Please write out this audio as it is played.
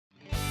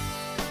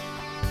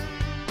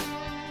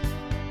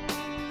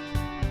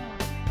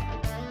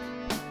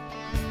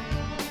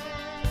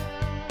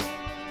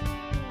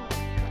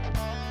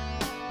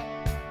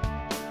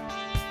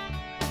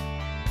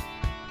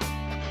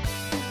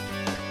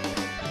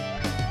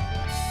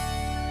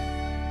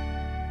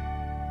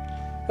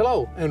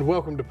Hello and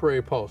welcome to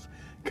Prairie Pulse.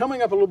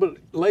 Coming up a little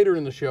bit later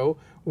in the show,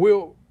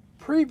 we'll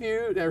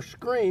preview or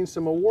screen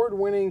some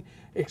award-winning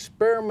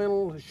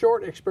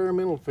short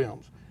experimental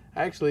films.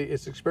 Actually,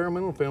 it's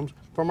experimental films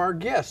from our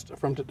guest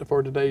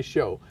for today's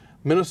show,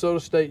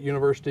 Minnesota State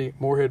University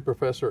Moorhead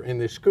professor in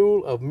the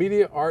School of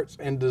Media Arts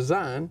and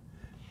Design,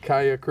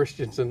 Kyja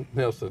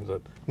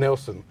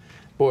Kristjansson-Nelson.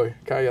 Boy,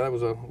 Kyja, that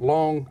was a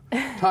long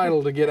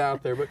title to get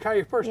out there. But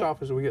Kyja, first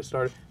off, as we get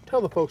started,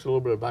 tell the folks a little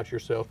bit about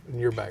yourself and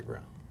your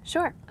background.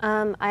 Sure.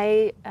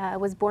 I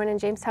was born in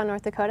Jamestown,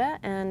 North Dakota,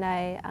 and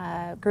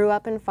I grew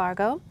up in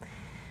Fargo.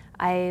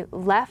 I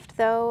left,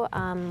 though,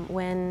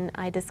 when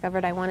I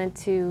discovered I wanted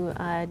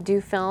to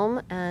do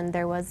film, and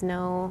there was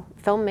no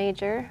film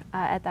major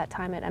at that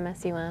time at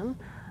MSUM.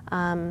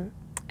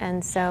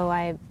 And so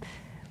I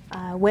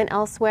went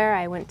elsewhere.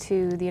 I went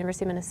to the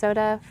University of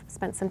Minnesota,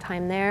 spent some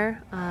time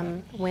there,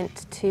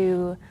 went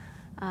to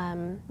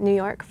New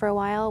York for a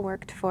while,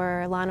 worked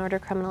for Law & Order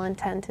Criminal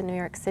Intent in New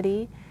York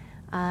City.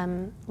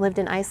 Lived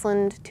in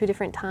Iceland 2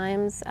 different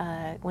times,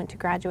 went to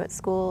graduate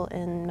school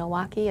in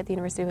Milwaukee at the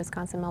University of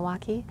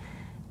Wisconsin-Milwaukee,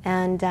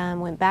 and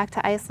went back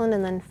to Iceland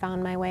and then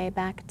found my way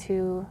back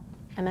to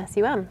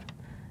MSUM.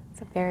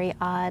 It's a very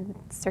odd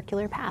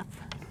circular path.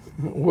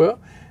 Well,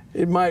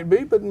 it might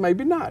be, but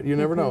maybe not. You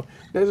never know.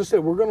 As I said,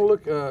 we're going to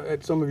look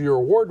at some of your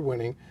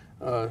award-winning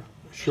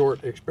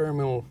short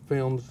experimental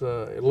films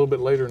a little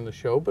bit later in the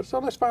show, but so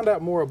let's find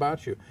out more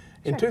about you.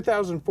 In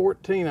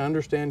 2014, I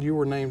understand you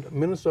were named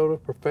Minnesota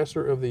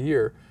Professor of the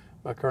Year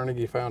by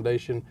Carnegie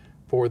Foundation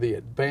for the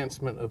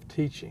advancement of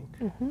teaching.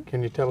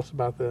 Can you tell us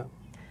about that?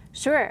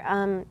 Sure.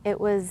 It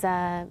was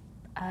a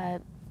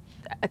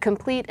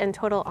complete and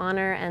total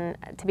honor, and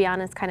to be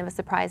honest, kind of a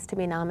surprise to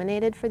be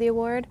nominated for the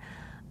award.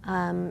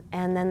 And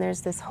then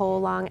there's this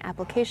whole long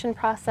application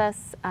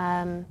process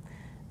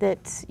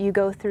that you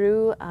go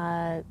through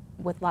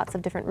with lots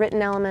of different written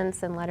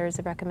elements and letters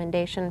of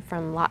recommendation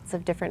from lots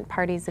of different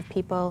parties of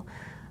people.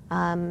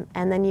 And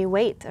then you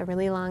wait a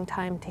really long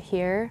time to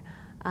hear.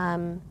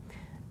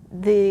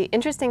 The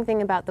interesting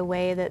thing about the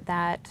way that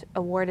that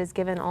award is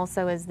given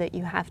also is that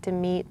you have to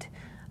meet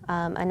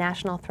a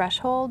national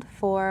threshold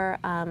for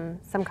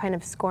some kind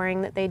of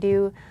scoring that they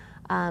do.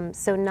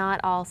 So not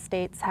all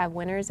states have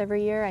winners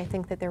every year. I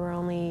think that there were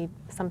only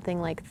something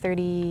like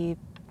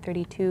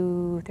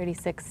 32,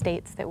 36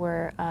 states that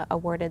were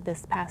awarded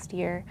this past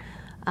year.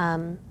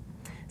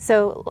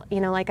 So,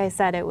 you know, like I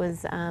said, it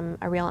was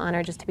a real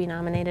honor just to be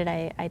nominated.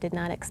 I did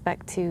not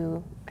expect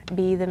to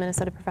be the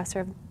Minnesota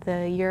Professor of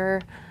the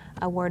Year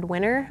award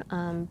winner,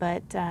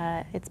 but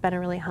it's been a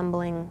really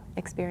humbling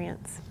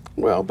experience.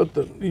 Well, but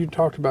you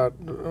talked about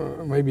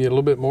maybe a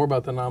little bit more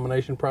about the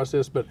nomination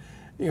process, but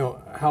you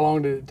know, how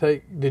long did it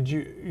take? Did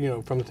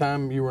you, from the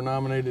time you were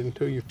nominated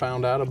until you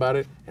found out about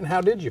it, and how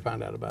did you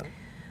find out about it?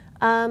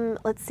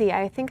 Let's see,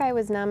 I think I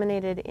was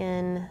nominated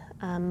in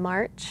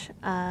March,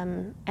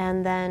 and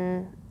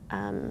then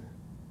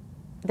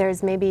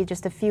there's maybe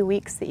just a few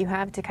weeks that you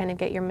have to kind of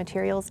get your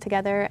materials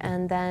together,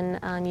 and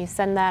then you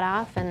send that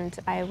off, and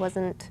I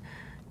wasn't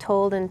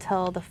told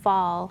until the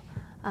fall,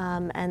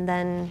 and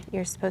then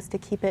you're supposed to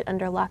keep it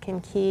under lock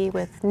and key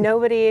with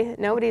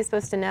nobody's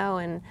supposed to know,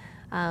 and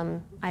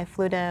I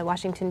flew to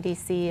Washington,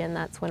 D.C., and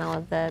that's when all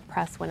of the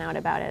press went out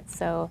about it.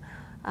 So,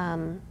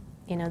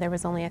 you know, there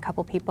was only a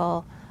couple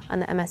people on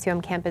the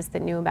MSUM campus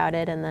that knew about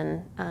it, and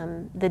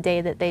then the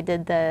day that they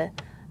did the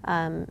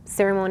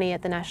ceremony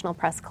at the National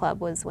Press Club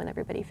was when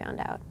everybody found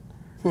out.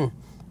 Well,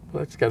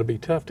 that's got to be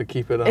tough to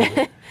keep it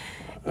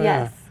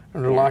under,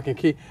 under lock and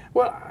key.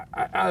 Well,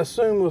 I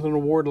assume with an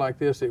award like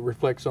this, it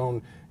reflects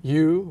on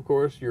you, of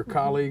course, your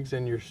colleagues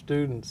and your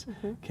students.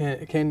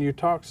 Can you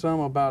talk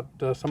some about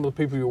some of the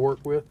people you work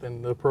with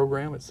and the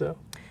program itself?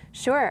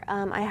 Sure.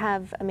 I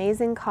have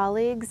amazing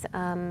colleagues.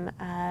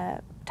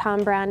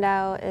 Tom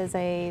Brandow is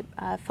a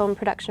film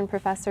production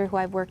professor who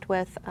I've worked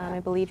with. I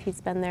believe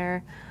he's been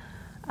there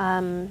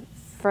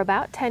for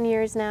about 10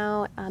 years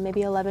now,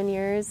 maybe 11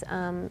 years.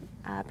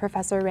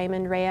 Professor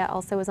Raymond Rea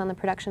also is on the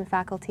production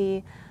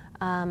faculty.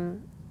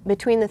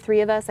 Between the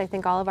three of us, I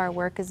think all of our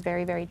work is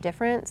very, very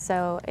different,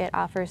 so it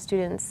offers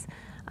students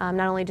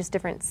not only just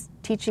different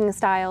teaching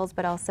styles,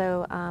 but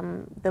also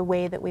the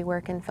way that we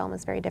work in film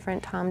is very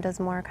different. Tom does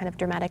more kind of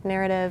dramatic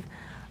narrative.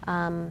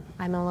 I'm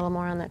a little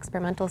more on the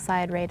experimental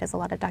side. Ray does a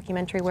lot of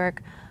documentary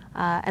work.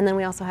 And then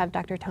we also have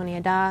Dr. Tony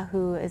Ada,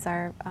 who is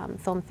our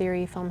film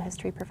theory, film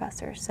history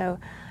professor. So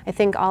I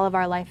think all of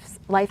our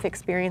life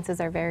experiences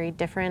are very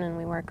different, and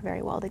we work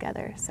very well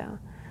together. So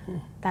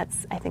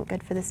that's, I think,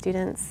 good for the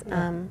students.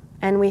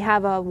 And we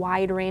have a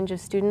wide range of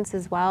students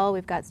as well.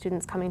 We've got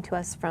students coming to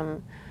us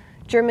from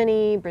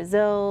Germany,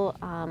 Brazil,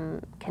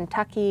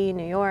 Kentucky,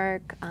 New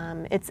York.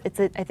 It's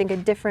I think, a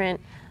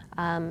different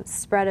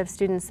spread of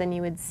students than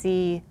you would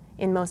see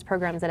in most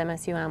programs at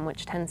MSUM,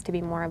 which tends to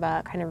be more of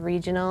a kind of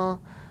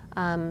regional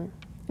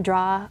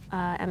draw.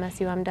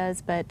 MSUM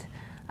does, but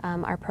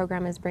our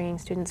program is bringing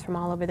students from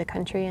all over the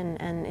country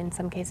and in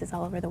some cases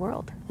all over the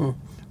world. Well,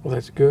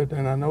 that's good,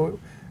 and I know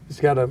it's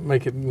got to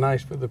make it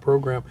nice for the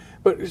program.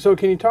 But so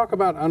can you talk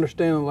about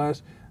understanding the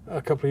last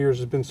a couple of years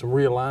has been some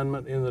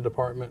realignment in the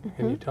department.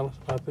 Can you tell us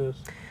about this?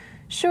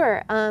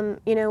 Sure.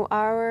 You know,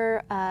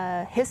 our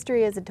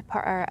history as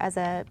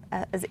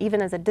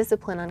even as a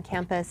discipline on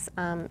campus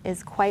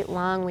is quite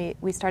long.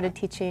 We started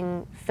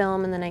teaching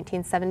film in the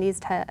 1970s.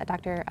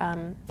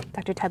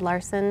 Dr. Ted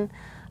Larson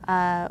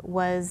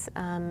was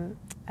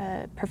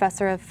a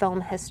professor of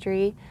film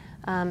history,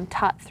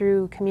 taught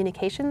through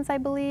communications, I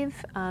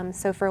believe.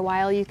 So for a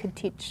while you could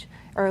teach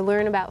or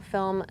learn about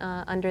film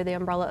under the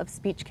umbrella of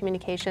speech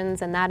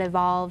communications, and that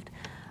evolved.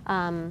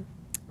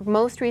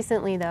 Most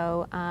recently,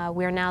 though,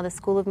 we're now the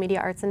School of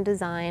Media Arts and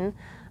Design,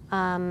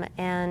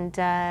 and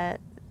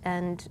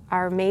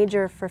our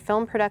major for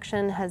film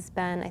production has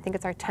been, I think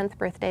it's our 10th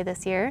birthday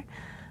this year,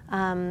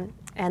 and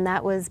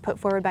that was put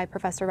forward by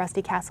Professor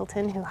Rusty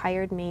Castleton, who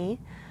hired me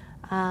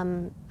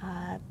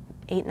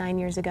 8-9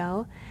 years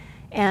ago.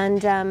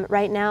 And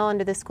right now,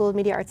 under the School of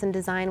Media Arts and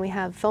Design, we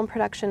have film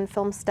production,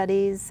 film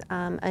studies,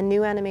 a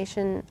new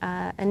animation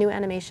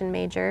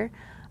major.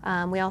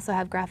 We also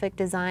have graphic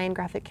design,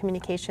 graphic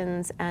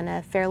communications, and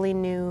a fairly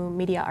new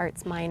media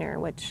arts minor,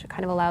 which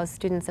kind of allows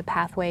students a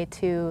pathway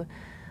to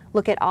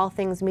look at all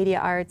things media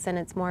arts, and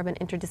it's more of an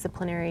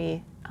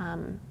interdisciplinary,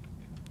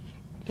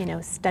 you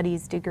know,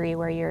 studies degree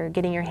where you're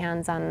getting your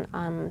hands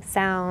on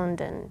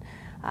sound and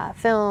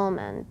film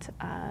and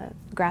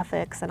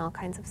graphics and all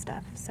kinds of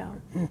stuff. So,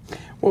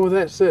 well, with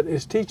that said,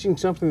 is teaching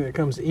something that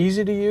comes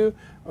easy to you,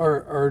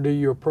 or do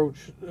you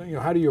approach, you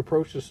know, how do you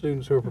approach the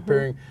students who are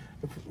preparing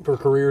for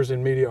careers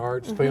in media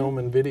arts, film,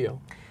 and video?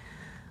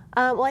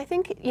 Well, I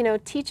think, you know,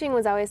 teaching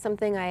was always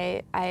something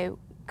I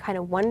kind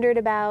of wondered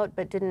about,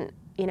 but didn't,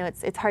 you know,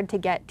 it's hard to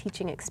get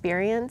teaching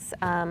experience.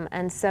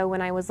 And so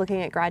when I was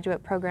looking at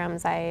graduate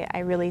programs,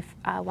 I really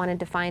wanted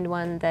to find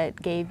one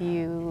that gave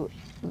you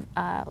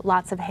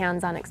lots of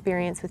hands-on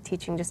experience with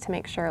teaching, just to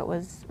make sure it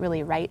was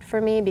really right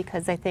for me,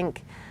 because I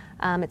think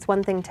it's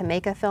one thing to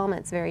make a film,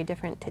 it's very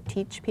different to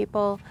teach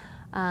people.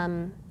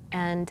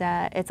 And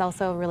it's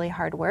also really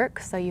hard work,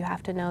 so you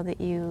have to know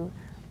that you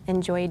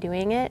enjoy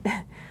doing it.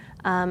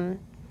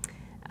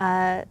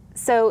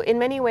 So in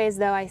many ways,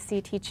 though, I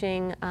see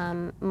teaching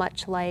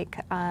much like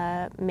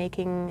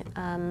making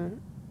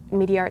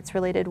media arts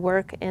related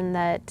work, in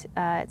that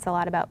it's a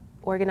lot about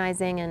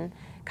organizing and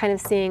kind of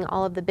seeing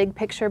all of the big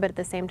picture, but at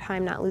the same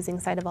time not losing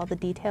sight of all the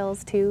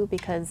details too,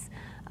 because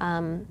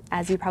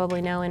as you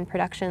probably know, in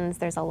productions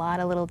there's a lot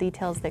of little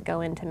details that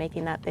go into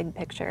making that big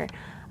picture.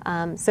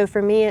 So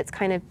for me, it's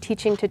kind of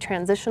teaching to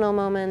transitional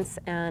moments,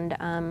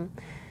 and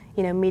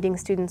you know, meeting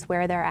students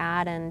where they're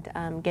at,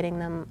 and getting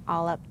them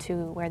all up to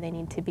where they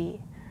need to be.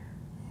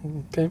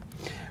 Okay.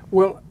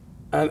 Well,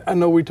 I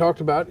know we talked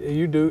about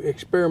you do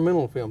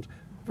experimental films.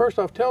 First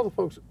off, tell the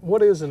folks,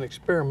 what is an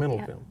experimental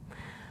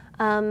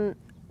film?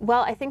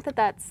 Well, I think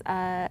that's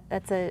a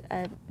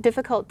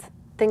difficult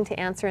thing to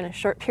answer in a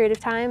short period of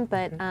time,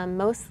 but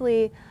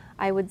mostly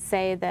I would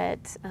say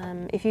that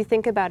if you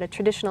think about a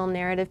traditional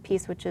narrative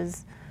piece, which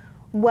is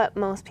what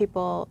most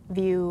people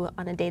view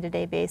on a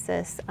day-to-day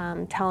basis,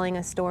 telling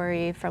a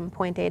story from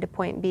point A to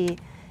point B,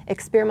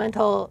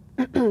 experimental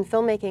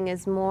filmmaking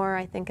is more,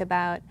 I think,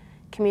 about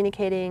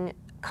communicating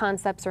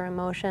concepts or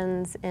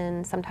emotions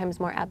in sometimes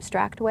more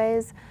abstract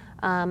ways,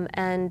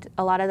 and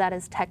a lot of that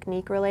is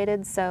technique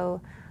related,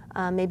 so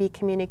maybe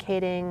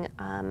communicating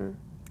an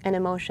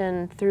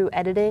emotion through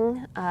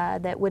editing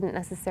that wouldn't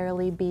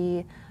necessarily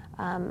be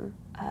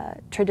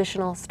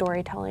traditional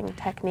storytelling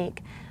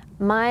technique.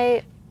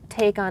 My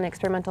take on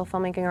experimental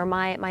filmmaking, or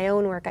my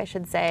own work, I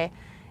should say,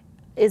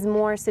 is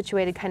more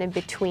situated kind of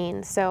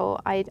between. So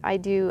I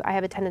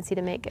have a tendency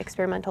to make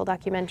experimental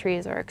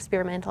documentaries or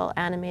experimental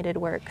animated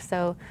work.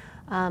 So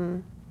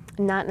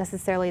not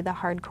necessarily the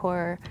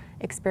hardcore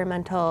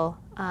experimental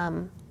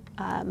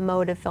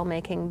mode of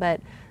filmmaking, but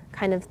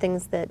kind of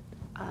things that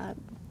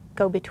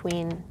go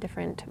between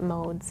different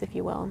modes, if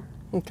you will.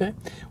 Okay.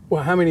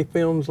 Well, how many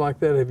films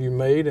like that have you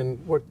made, and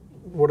what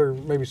are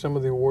maybe some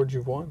of the awards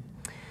you've won?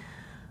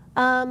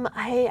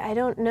 I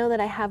don't know that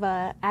I have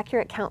an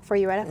accurate count for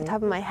you right off the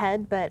top of my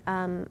head, but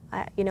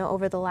you know,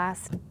 over the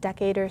last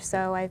decade or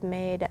so, I've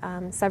made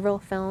several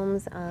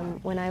films.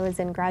 When I was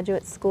in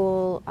graduate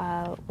school,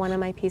 one of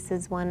my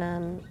pieces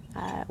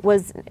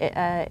was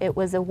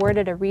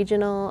awarded a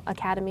regional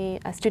academy,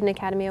 a student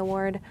academy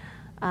award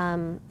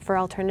for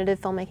alternative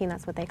filmmaking.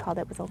 That's what they called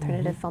it, was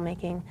alternative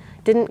filmmaking.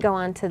 Didn't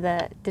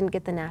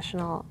get the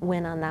national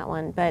win on that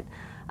one, but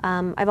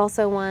I've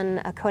also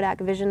won a Kodak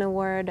Vision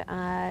Award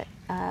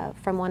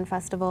from one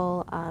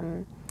festival,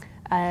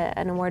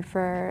 an award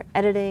for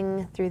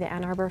editing through the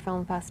Ann Arbor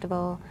Film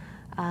Festival,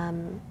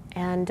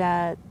 and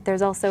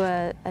there's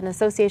also an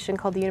association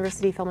called the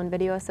University Film and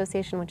Video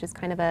Association, which is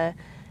kind of a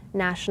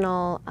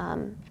national,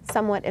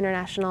 somewhat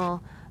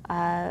international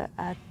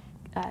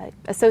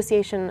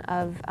association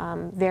of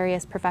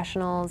various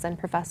professionals and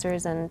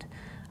professors, and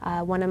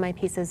one of my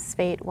pieces,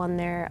 Sveit, won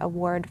their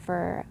award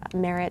for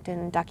merit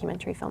in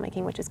documentary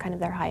filmmaking, which is kind of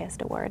their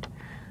highest award.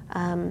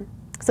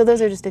 So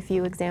those are just a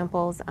few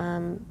examples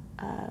of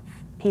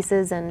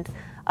pieces, and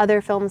other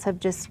films have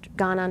just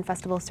gone on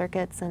festival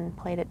circuits and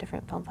played at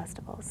different film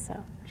festivals.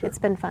 So it's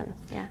been fun,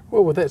 yeah.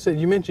 Well, with that said,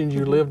 you mentioned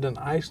you lived in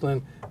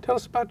Iceland. Tell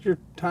us about your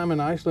time in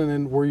Iceland,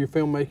 and were you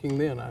filmmaking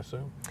then, I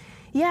assume?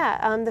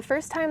 Yeah, the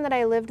first time that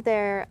I lived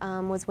there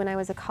was when I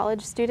was a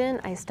college student.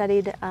 I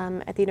studied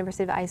at the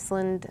University of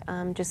Iceland,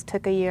 just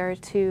took a year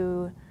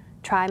to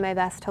try my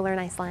best to learn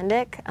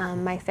Icelandic.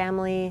 My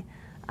family,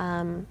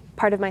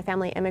 part of my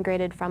family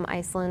immigrated from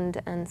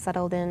Iceland and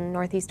settled in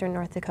northeastern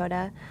North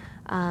Dakota,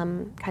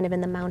 kind of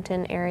in the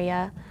mountain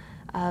area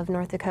of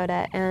North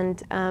Dakota.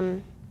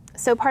 And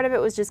so part of it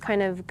was just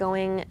kind of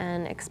going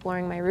and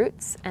exploring my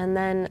roots. And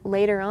then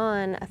later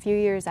on, a few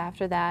years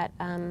after that,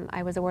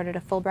 I was awarded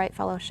a Fulbright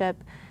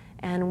Fellowship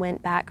and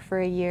went back for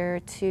a year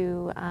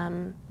to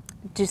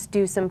just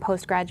do some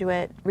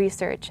postgraduate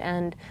research.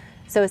 And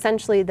so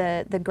essentially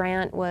the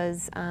grant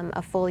was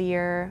a full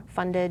year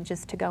funded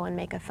just to go and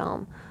make a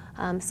film.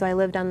 So I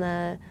lived on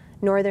the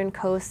northern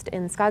coast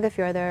in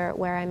Skagafjörður,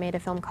 where I made a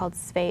film called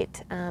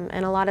Sveit.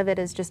 And a lot of it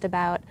is just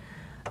about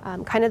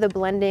kind of the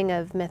blending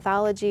of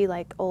mythology,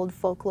 like old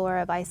folklore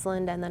of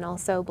Iceland, and then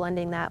also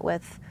blending that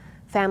with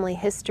family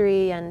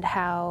history and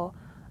how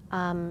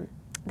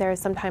there are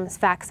sometimes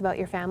facts about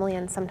your family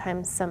and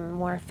sometimes some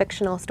more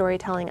fictional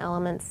storytelling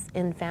elements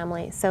in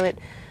family. So it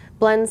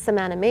blends some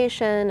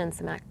animation and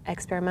some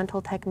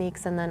experimental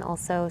techniques, and then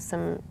also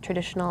some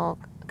traditional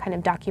kind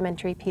of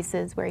documentary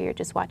pieces where you're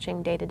just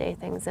watching day-to-day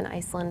things in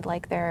Iceland,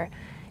 like their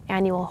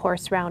annual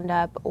horse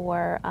roundup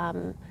or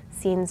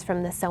scenes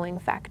from the sewing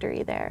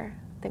factory there.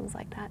 Things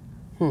like that.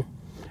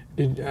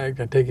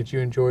 I take it you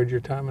enjoyed your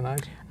time in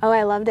Iceland? Oh,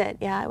 I loved it.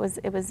 Yeah, it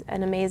was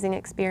an amazing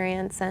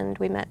experience, and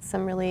we met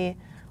some really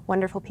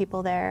wonderful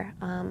people there.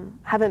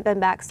 Haven't been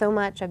back so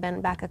much. I've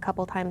been back a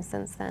couple times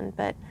since then,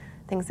 but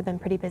things have been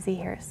pretty busy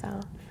here. So.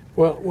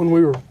 Well, when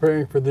we were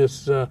preparing for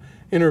this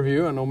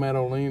interview, I know Matt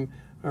O'Lean,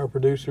 our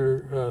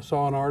producer,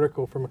 saw an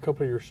article from a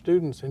couple of your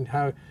students and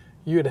how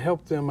you had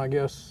helped them, I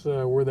guess,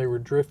 where they were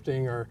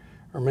drifting or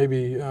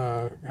maybe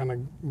kind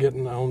of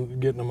getting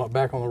them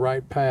back on the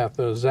right path.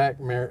 Zach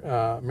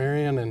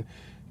Marion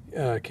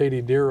and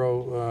Katie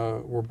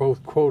Dero were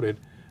both quoted.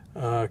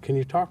 Can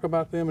you talk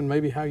about them and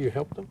maybe how you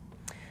helped them?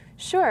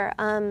 Sure.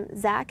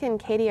 Zach and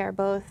Katie are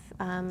both,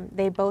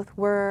 they both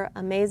were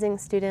amazing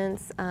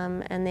students,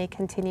 and they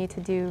continue to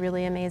do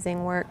really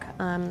amazing work.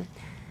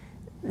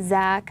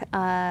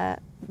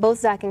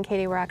 Both Zach and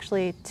Katie were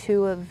actually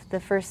two of the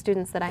first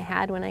students that I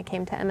had when I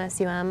came to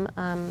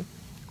MSUM.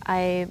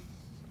 I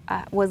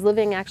was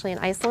living actually in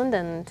Iceland,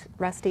 and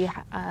Rusty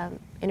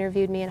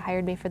interviewed me and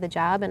hired me for the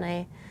job, and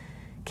I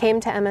came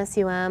to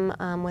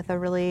MSUM with a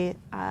really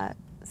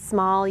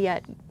small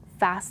yet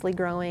fastly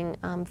growing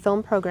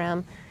film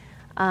program.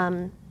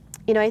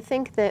 You know, I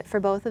think that for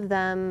both of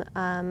them,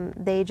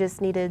 they just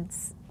needed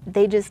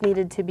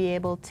to be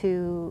able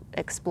to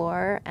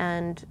explore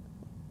and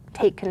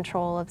take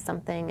control of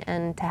something,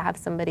 and to have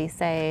somebody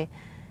say,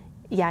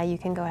 yeah, you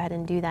can go ahead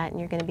and do that and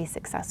you're going to be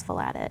successful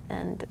at it,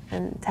 and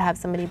to have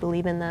somebody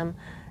believe in them.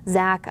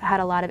 Zach had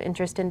a lot of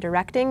interest in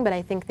directing, but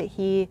I think that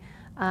he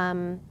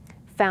found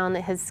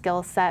that his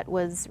skill set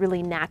was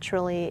really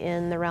naturally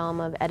in the realm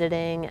of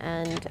editing,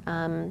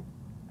 and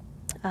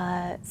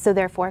so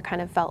therefore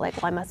kind of felt like,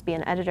 well, I must be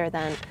an editor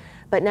then.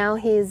 But now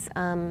he's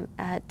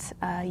at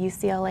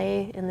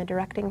UCLA in the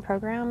directing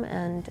program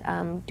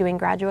and doing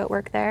graduate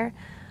work there.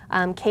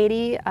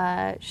 Katie,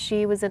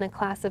 she was in a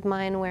class of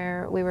mine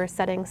where we were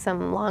setting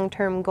some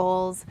long-term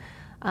goals.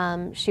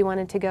 She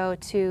wanted to go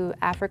to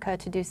Africa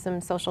to do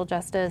some social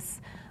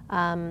justice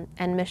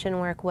and mission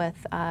work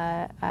with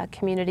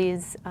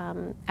communities,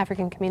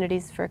 African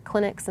communities, for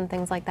clinics and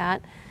things like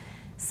that.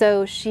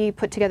 So she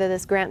put together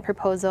this grant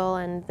proposal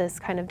and this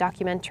kind of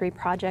documentary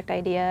project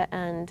idea,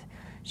 and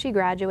she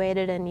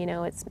graduated, and you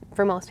know, it's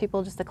for most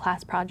people just a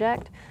class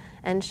project.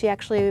 And she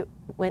actually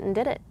went and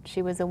did it.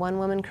 She was a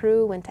one-woman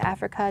crew, went to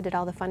Africa, did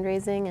all the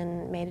fundraising,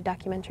 and made a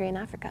documentary in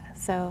Africa.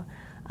 So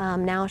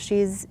now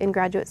she's in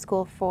graduate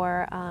school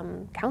for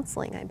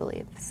counseling, I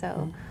believe.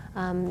 So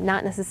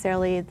not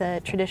necessarily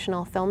the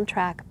traditional film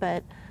track,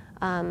 but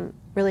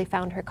really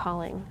found her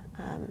calling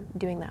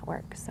doing that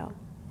work. So.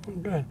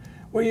 Good.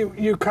 Well,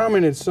 you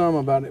commented some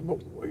about it,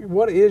 but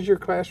what is your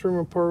classroom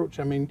approach?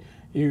 I mean,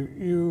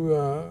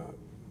 you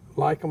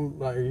like them,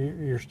 like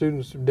your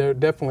students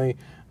definitely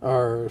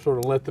are sort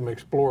of let them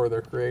explore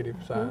their creative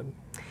side.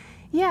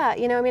 Yeah,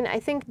 you know, I mean, I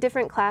think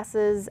different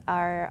classes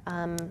are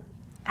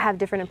have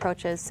different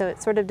approaches, so it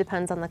sort of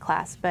depends on the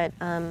class. But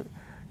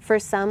for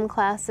some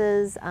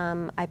classes,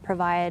 I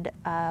provide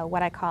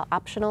what I call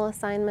optional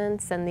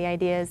assignments, and the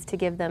idea is to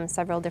give them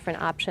several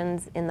different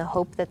options in the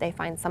hope that they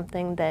find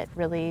something that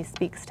really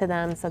speaks to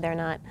them, so they're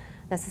not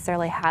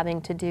necessarily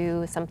having to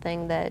do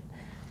something that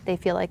they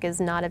feel like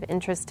is not of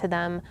interest to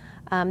them.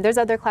 There's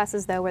other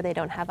classes, though, where they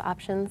don't have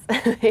options.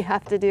 They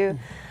have to do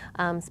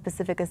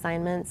specific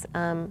assignments.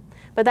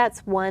 But that's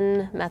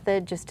one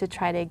method, just to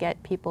try to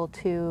get people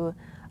to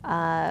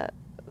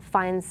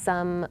find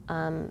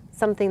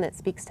something that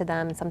speaks to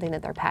them, something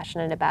that they're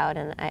passionate about.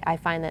 And I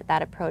find that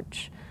that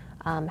approach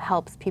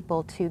helps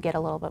people to get a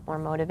little bit more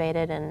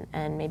motivated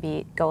and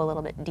maybe go a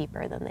little bit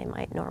deeper than they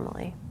might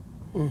normally.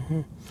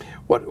 Mm-hmm.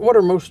 What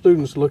are most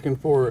students looking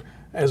for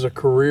as a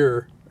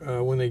career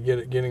when they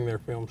getting their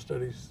film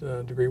studies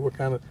degree? What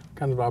kind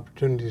of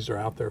opportunities are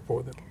out there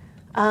for them?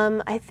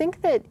 I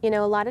think that, a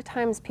lot of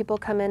times people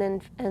come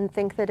in and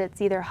think that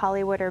it's either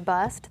Hollywood or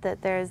bust,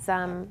 that there's,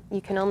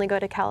 you can only go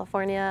to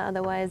California,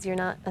 otherwise you're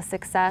not a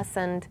success.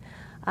 And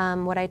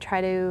what I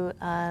try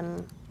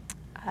to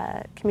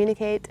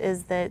communicate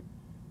is that,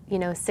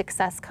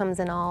 success comes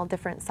in all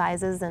different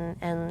sizes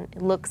and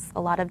looks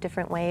a lot of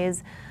different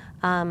ways.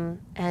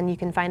 And you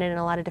can find it in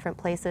a lot of different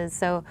places.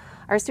 So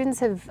our students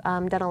have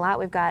done a lot.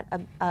 We've got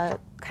a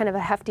kind of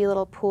a hefty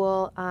little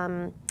pool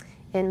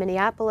in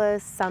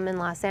Minneapolis, some in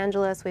Los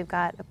Angeles. We've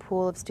got a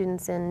pool of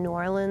students in New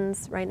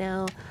Orleans right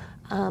now,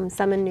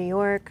 some in New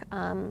York,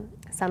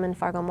 some in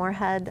Fargo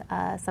Moorhead.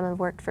 Some have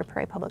worked for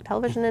Prairie Public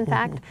Television, in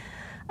fact.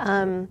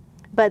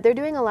 But they're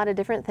doing a lot of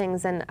different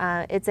things, and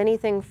it's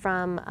anything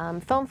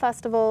from film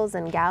festivals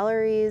and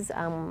galleries.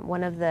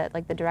 One of the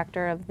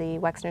director of the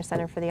Wexner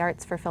Center for the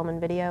Arts for Film and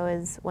Video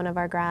is one of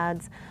our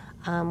grads.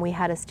 We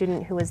had a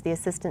student who was the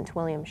assistant to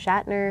William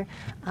Shatner,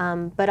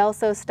 but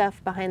also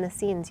stuff behind the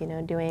scenes,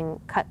 doing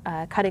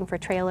cutting for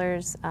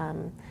trailers.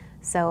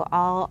 So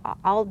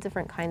all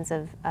different kinds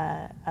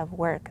of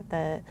work.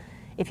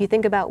 If you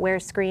think about where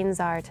screens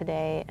are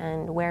today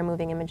and where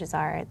moving images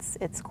are,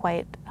 it's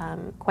quite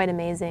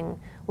amazing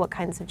what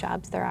kinds of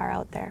jobs there are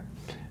out there.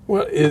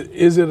 Well,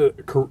 is it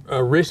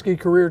a risky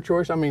career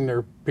choice? I mean, there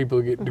are people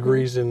who get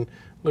degrees in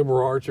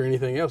liberal arts or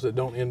anything else that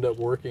don't end up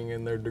working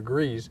in their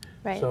degrees.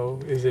 Right. So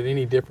is it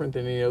any different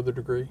than any other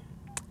degree?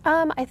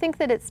 I think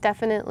that it's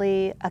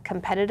definitely a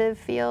competitive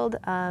field.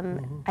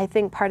 I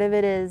think part of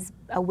it is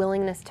a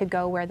willingness to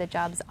go where the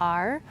jobs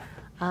are.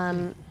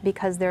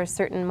 Because there are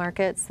certain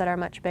markets that are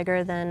much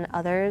bigger than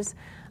others.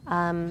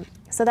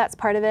 So that's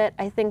part of it.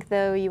 I think,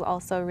 though, you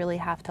also really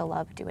have to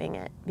love doing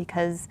it,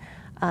 because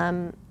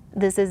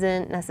this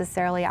isn't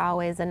necessarily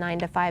always a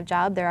 9-to-5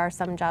 job. There are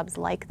some jobs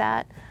like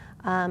that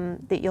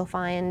that you'll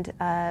find,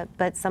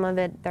 but some of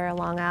it, there are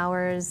long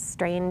hours,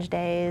 strange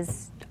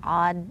days,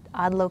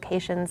 odd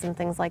locations and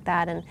things like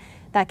that, and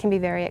that can be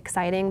very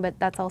exciting, but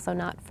that's also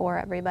not for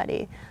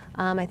everybody.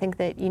 I think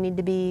that you need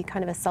to be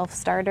kind of a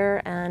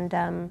self-starter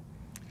and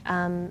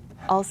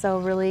also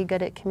really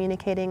good at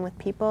communicating with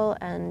people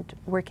and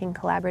working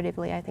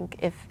collaboratively. I think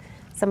if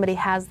somebody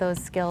has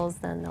those skills,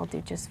 then they'll do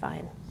just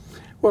fine.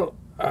 Well,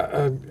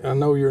 I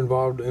know you're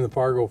involved in the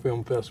Fargo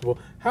Film Festival.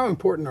 How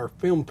important are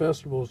film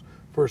festivals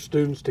for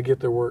students to get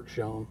their work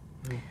shown?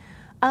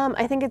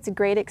 I think it's a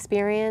great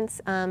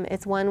experience.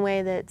 It's one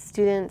way that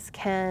students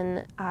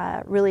can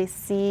really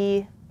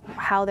see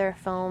how their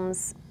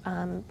films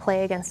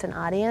play against an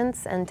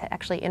audience and to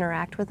actually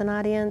interact with an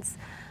audience.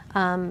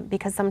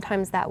 Because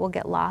sometimes that will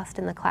get lost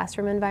in the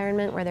classroom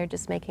environment where they're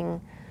just making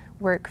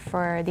work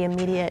for their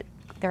immediate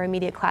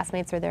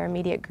classmates or their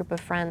immediate group of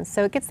friends.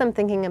 So it gets them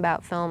thinking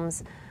about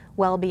films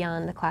well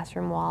beyond the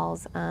classroom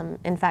walls.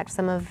 In fact,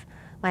 some of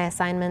my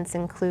assignments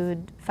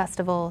include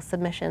festival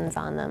submissions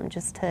on them,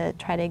 just to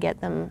try to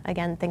get them,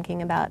 again,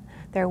 thinking about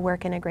their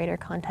work in a greater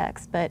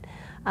context. But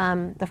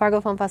the Fargo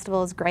Film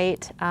Festival is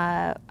great.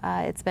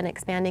 It's been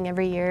expanding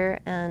every year,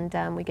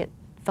 and we get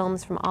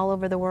films from all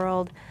over the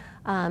world.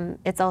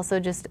 It's also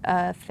just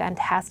a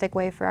fantastic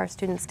way for our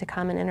students to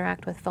come and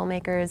interact with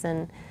filmmakers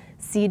and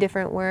see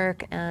different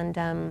work,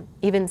 and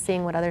even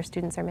seeing what other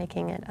students are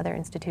making at other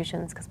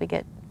institutions, because we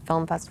get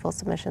film festival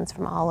submissions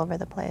from all over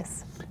the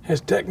place.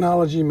 Has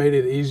technology made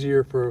it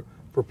easier for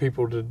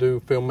people to do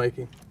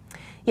filmmaking?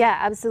 Yeah,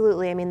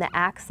 absolutely. I mean, the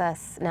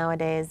access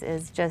nowadays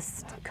is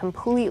just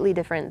completely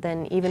different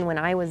than even when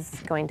I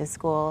was going to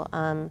school.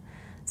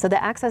 So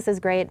the access is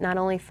great, not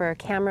only for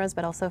cameras,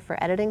 but also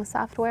for editing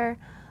software.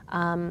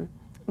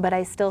 But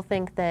I still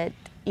think that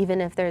even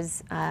if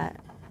there's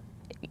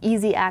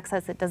easy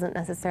access, it doesn't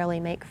necessarily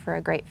make for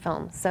a great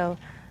film. So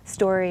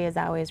story is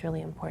always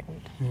really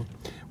important.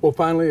 Well,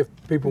 finally, if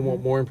people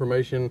want more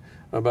information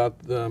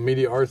about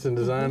media arts and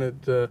design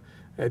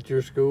at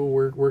your school,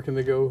 where can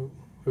they go?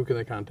 Who can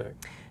they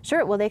contact?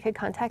 Sure. Well, they could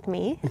contact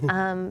me.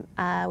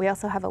 We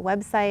also have a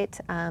website,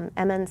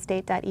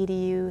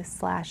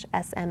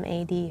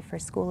 mnstate.edu/SMAD for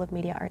School of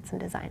Media Arts and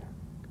Design.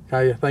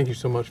 Kyja, thank you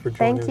so much for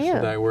joining us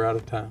today. We're out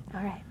of time.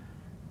 All right.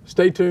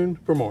 Stay tuned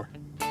for more.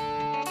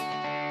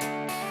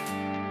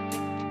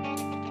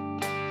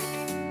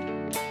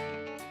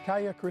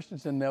 Kyja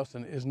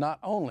Kristjansson-Nelson is not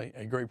only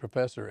a great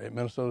professor at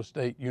Minnesota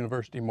State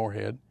University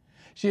Moorhead,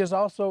 she is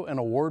also an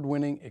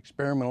award-winning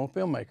experimental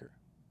filmmaker.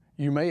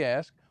 You may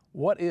ask,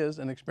 what is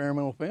an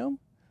experimental film?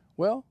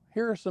 Well,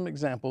 here are some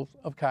examples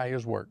of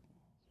Kyja's work.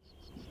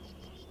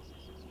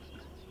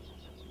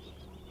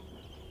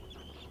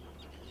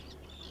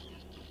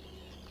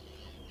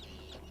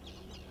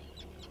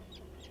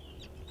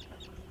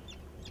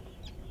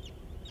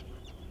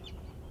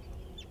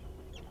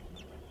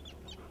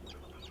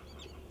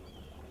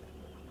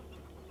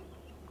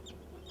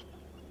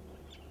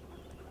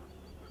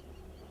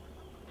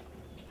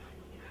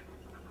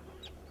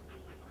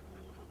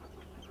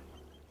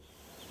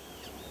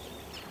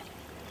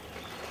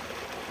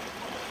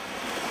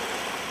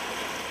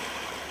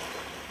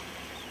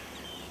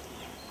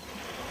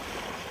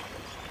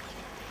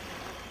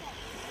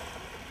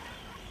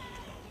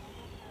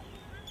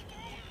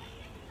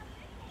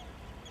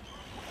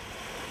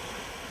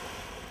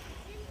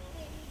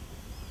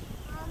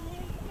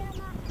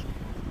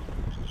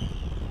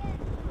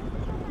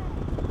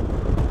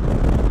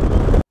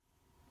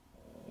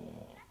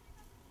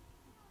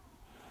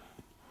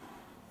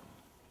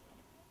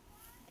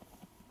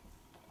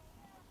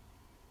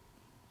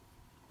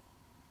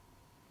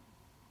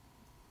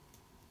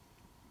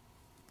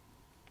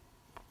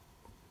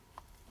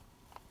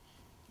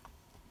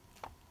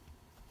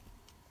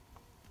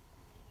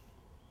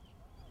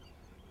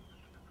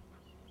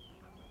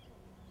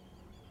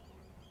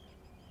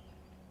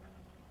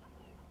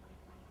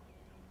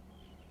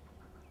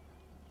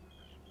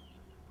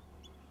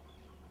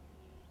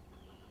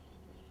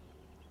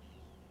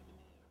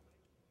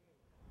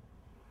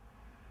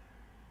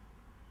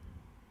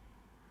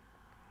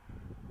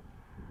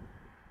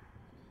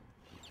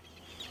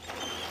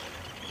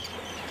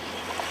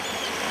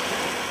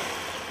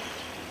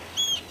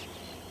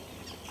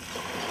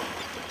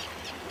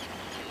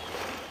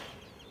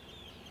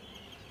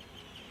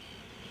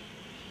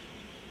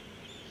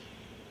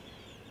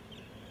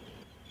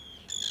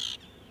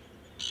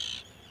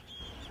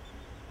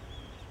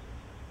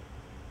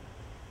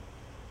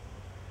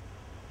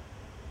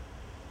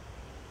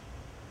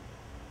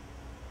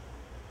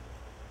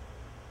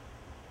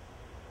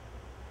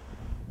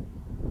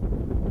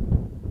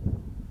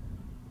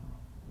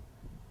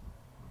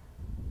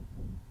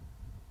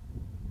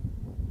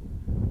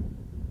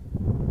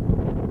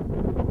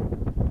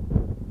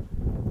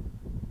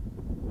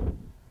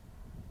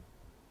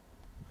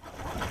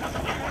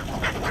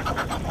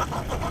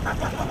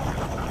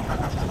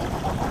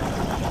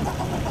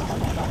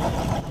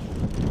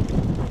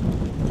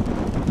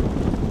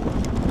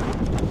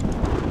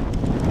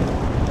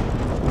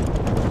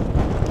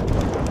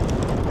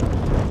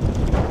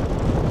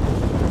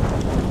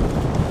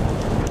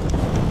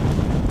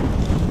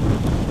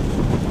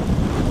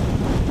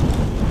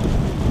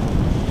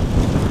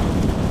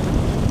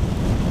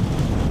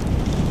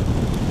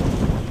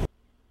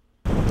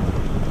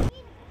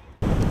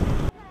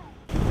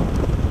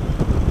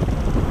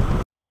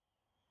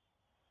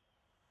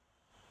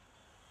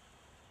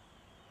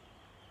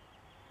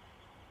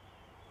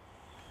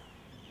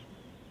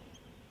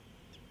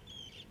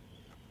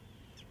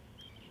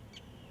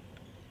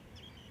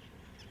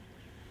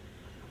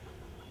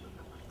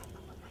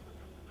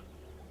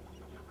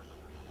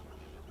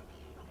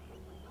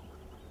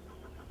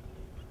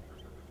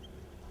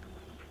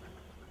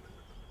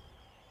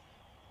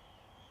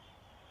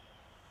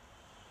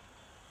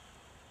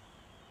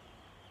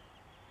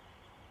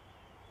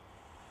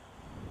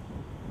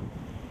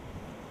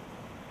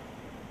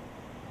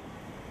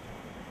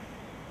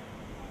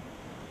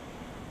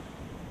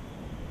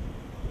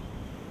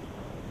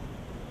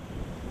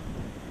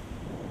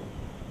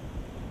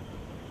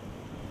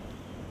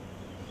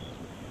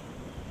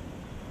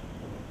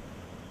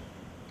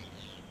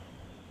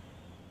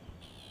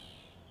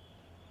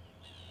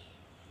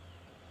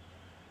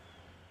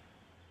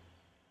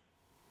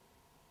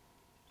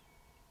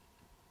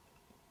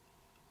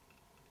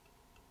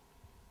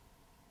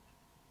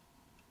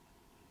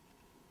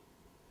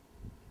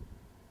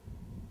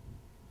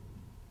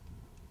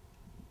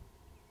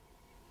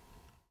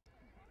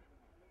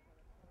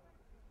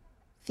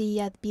 Því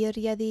að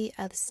byrjaði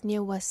að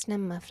snjóa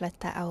snemma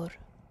fletta ár,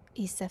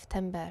 í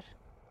september.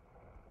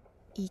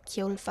 Í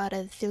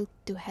kjólfarið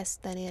fylgdu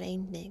hestarnir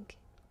einnig.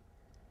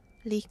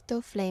 Líkt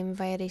og fleim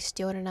væri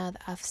stjórnað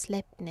af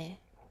sleipni,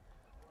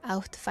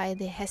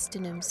 áttfæði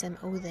hestunum sem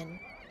Óðinn,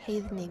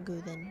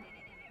 heiðniguðinn,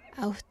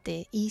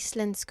 átti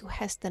íslensku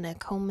hestarnir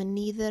koma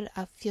niður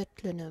af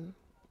fjöllunum,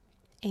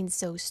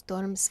 eins og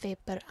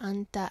stormsveipur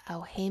anda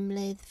á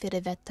heimleið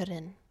fyrir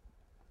veturinn.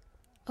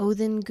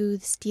 Óðinn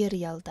guð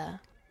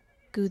styrjalda,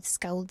 guð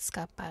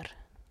skáldskapar,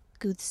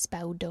 guð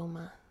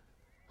spádóma.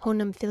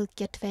 Honum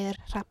fylgja tveir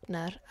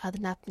hrafnar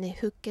að nafni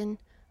Huginn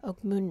og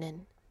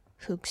Munin,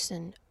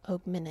 hugsun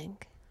og minning,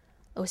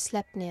 og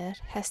Sleipnir,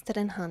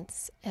 hesturinn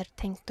hans,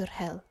 tengdur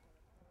Hel.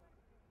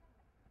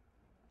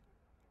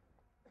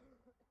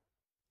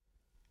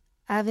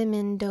 Afi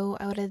minn dó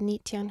árið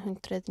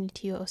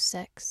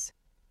 1996.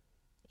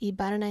 Í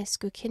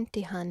barnæsku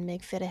kynnti hann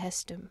mig fyrir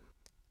hestum.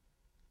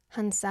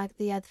 Hann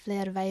sagði að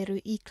fleir væru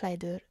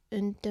íklæður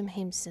undum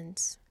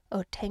heimsins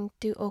og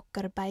tengdu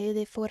okkar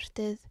bæði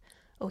fortið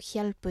og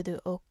hjálpuðu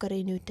okkar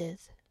í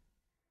nútið.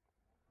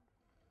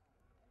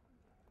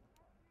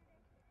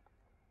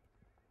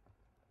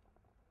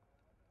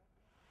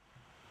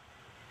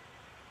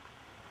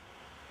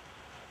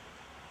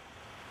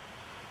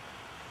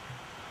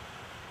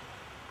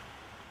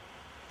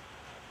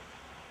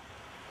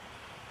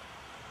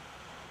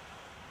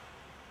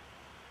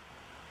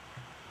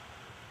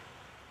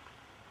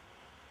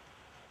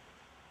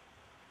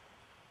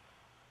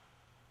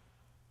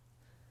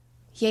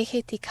 Ég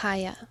heiti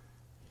Kyja.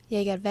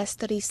 Ég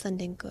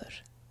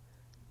Vestur-Íslendingur.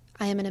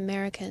 I am an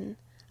American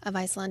of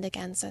Icelandic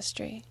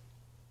ancestry.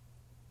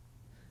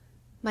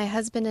 My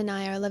husband and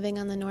I are living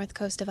on the north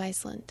coast of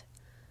Iceland,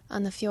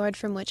 on the fjord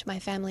from which my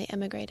family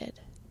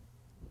emigrated.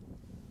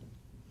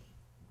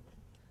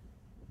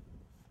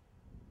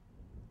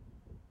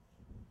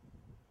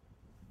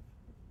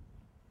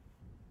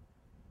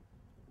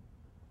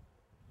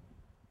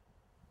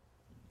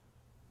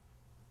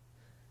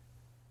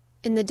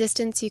 In the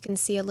distance you can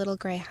see a little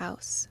gray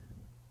house.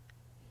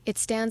 It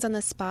stands on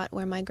the spot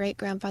where my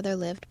great-grandfather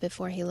lived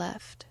before he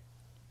left.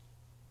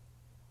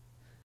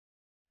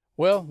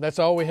 Well, that's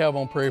all we have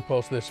on Prairie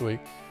Pulse this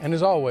week. And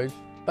as always,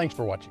 thanks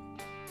for watching.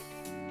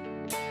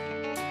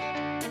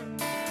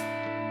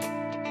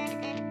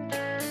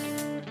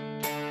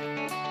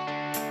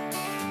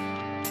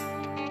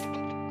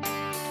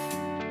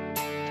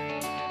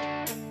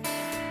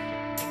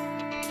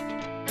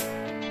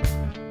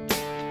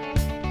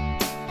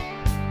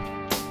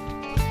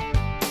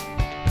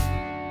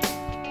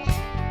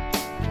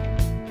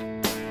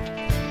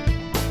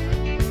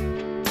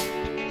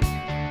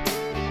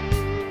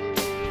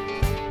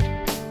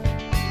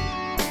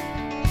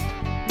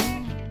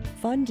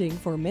 Funding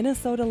for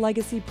Minnesota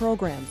Legacy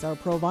programs are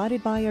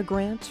provided by a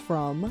grant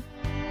from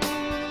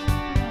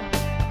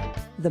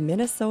the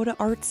Minnesota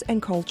Arts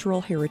and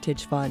Cultural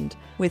Heritage Fund,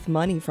 with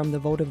money from the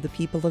vote of the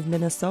people of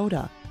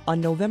Minnesota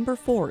on November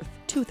 4th,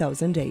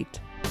 2008,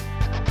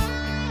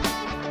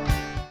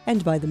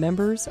 and by the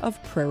members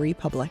of Prairie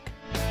Public.